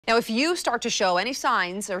Now, if you start to show any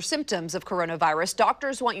signs or symptoms of coronavirus,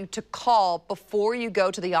 doctors want you to call before you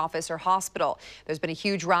go to the office or hospital. There's been a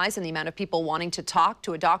huge rise in the amount of people wanting to talk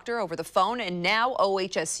to a doctor over the phone, and now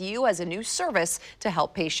OHSU has a new service to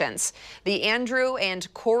help patients. The Andrew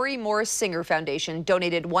and Corey Morris Singer Foundation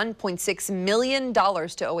donated $1.6 million to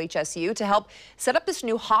OHSU to help set up this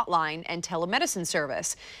new hotline and telemedicine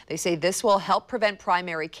service. They say this will help prevent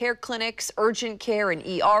primary care clinics, urgent care, and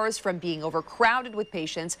ERs from being overcrowded with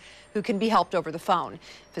patients who can be helped over the phone.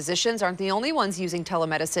 Physicians aren't the only ones using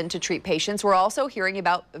telemedicine to treat patients. We're also hearing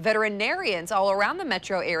about veterinarians all around the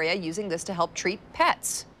metro area using this to help treat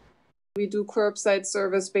pets. We do curbside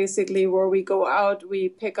service, basically, where we go out, we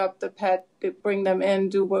pick up the pet, bring them in,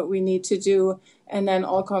 do what we need to do, and then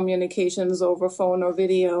all communications over phone or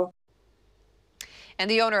video. And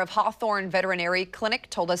the owner of Hawthorne Veterinary Clinic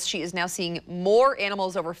told us she is now seeing more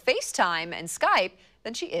animals over FaceTime and Skype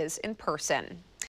than she is in person.